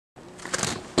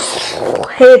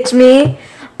Hey, it's me.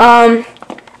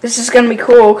 This is gonna be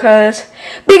cool because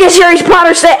biggest Harry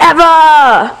Potter set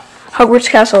ever. Hogwarts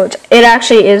Castle. It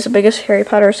actually is the biggest Harry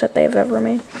Potter set they've ever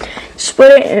made.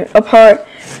 Split it apart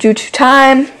due to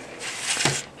time.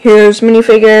 Here's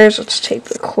minifigures. Let's take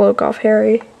the cloak off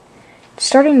Harry. It's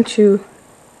starting to.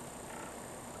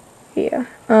 Yeah.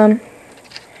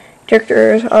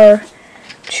 Characters are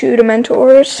two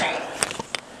Dementors.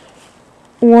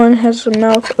 One has the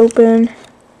mouth open,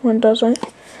 one doesn't.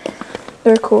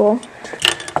 They're cool.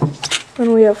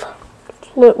 And we have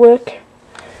Flitwick,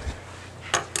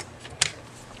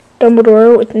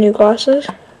 Dumbledore with new glasses,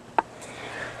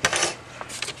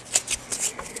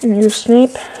 new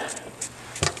Snape,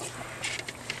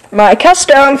 my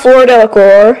custom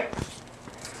Fleur-Delacour.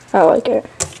 I like it.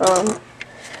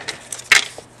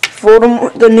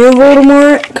 Voldemort, the new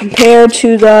Voldemort compared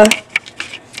to the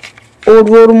old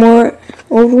Voldemort.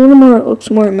 Old Voldemort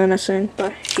looks more menacing,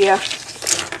 but yeah.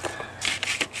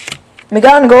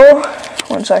 McGonagall,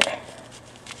 one sec.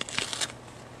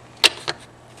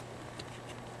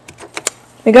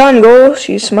 McGonagall,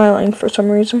 she's smiling for some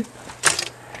reason.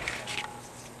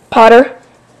 Potter,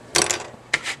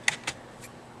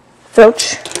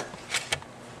 Filch,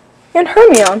 and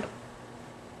Hermione.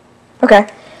 Okay,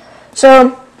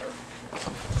 so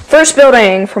first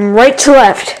building from right to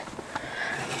left.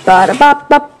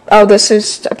 Ba-da-bop-bop. Oh, this is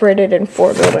separated in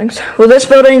 4 buildings. Well, this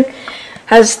building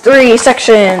has 3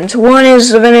 sections. One is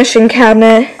the vanishing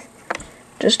cabinet.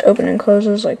 Just open and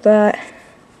closes like that.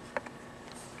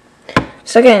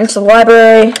 Second is the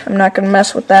library. I'm not going to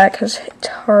mess with that because it's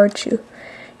hard to.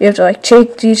 You have to like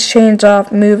take these chains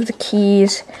off, move the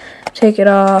keys, take it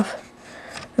off.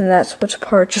 And that's what's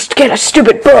apart. Just get a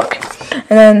stupid book.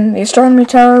 And then the astronomy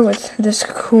tower with this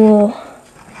cool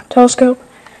telescope.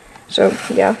 So,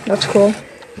 yeah, that's cool.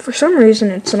 For some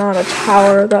reason, it's not a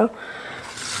tower, though.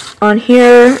 On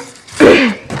here,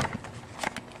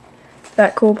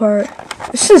 that cool part.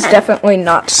 This is definitely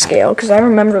not to scale, because I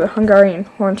remember the Hungarian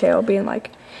horntail being,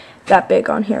 like, that big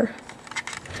on here.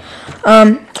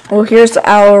 Well, here's the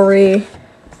owlery.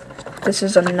 This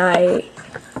is a knight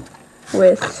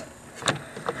with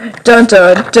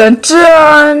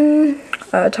dun-dun-dun-dun!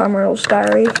 Tom Riddle's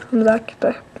diary on the back.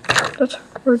 That's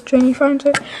where Janie finds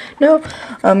it. No.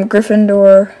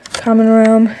 Gryffindor Common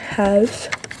Room has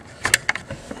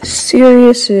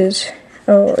Sirius's.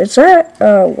 Oh, is that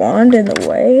a wand in the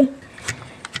way?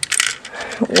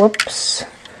 Whoops.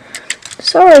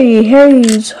 Sorry,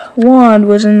 Harry's wand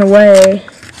was in the way.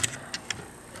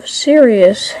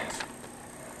 Sirius.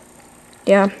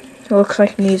 Yeah, it looks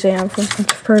like a museum from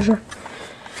Prince of Persia.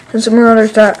 And some more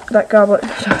others that goblet.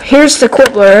 So here's the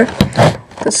Quibbler.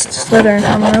 This Slytherin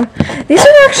common room. These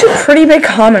are actually pretty big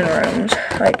common rooms.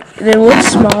 Like, they look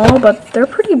small, but they're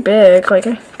pretty big. Like,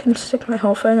 I can stick my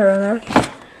whole finger in there.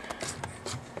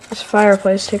 This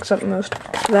fireplace takes up most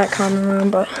of that common room,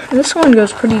 but this one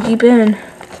goes pretty deep in.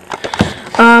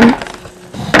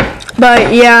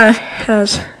 But yeah, it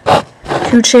has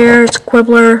 2 chairs,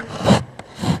 Quibbler.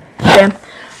 Damn.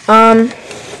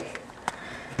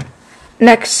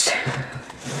 Next,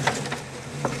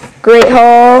 Great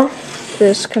Hall.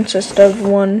 This consists of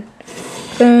one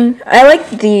thing. I like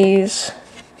these.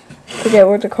 I forget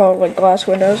what they're called, like glass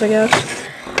windows, I guess.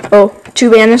 Oh, 2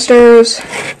 banisters,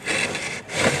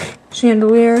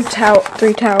 chandelier,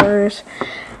 3 towers.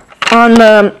 On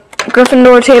the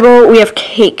Gryffindor table, we have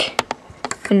cake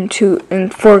and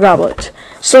 4 goblets.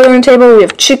 Slytherin table, we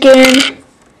have chicken.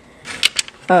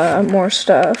 More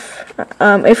stuff.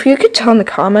 If you could tell in the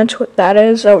comments what that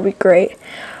is, that would be great.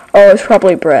 Oh, it's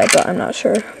probably bread, but I'm not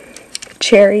sure.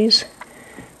 Cherries,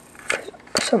 for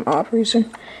some odd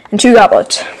reason, and 2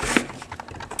 goblets.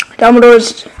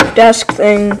 Dumbledore's desk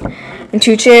thing, and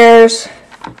 2 chairs.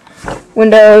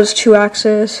 Windows, 2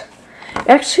 axes.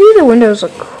 Actually, the windows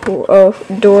look cool. Oh,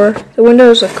 door. The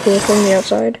windows look cool from the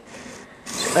outside,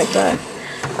 like that.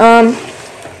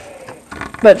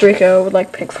 But Draco would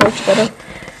like pink Filch better.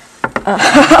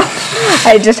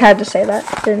 I just had to say that,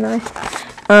 didn't I?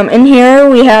 In here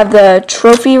we have the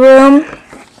trophy room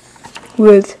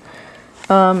with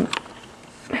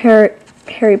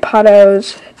Harry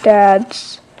Potter's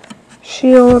dad's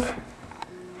shield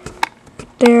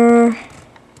there.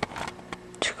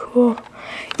 It's cool.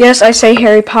 Yes, I say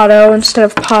Harry Potter instead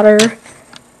of Potter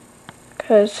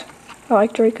because I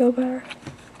like Draco better.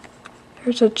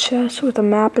 There's a chest with a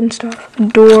map and stuff. A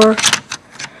door.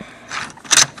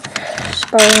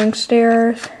 Spiraling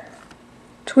stairs.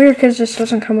 It's weird because this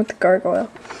doesn't come with the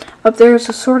gargoyle. Up there is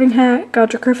a sorting hat.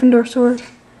 Got your Gryffindor sword.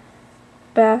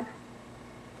 Bat.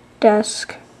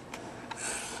 Desk.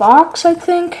 Fox, I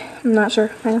think. I'm not sure.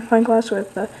 Magnifying glass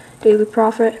with the Daily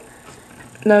Prophet.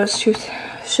 those tooth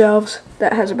shelves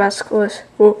that has a basilisk.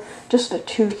 Well, just a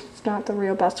tooth, it's not the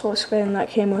real basilisk fan that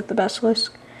came with the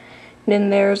basilisk. And then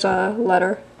there's a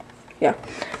letter. Yeah.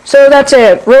 So that's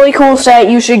it. Really cool set.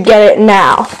 You should get it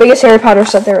now. Biggest Harry Potter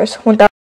set there is. 1,000.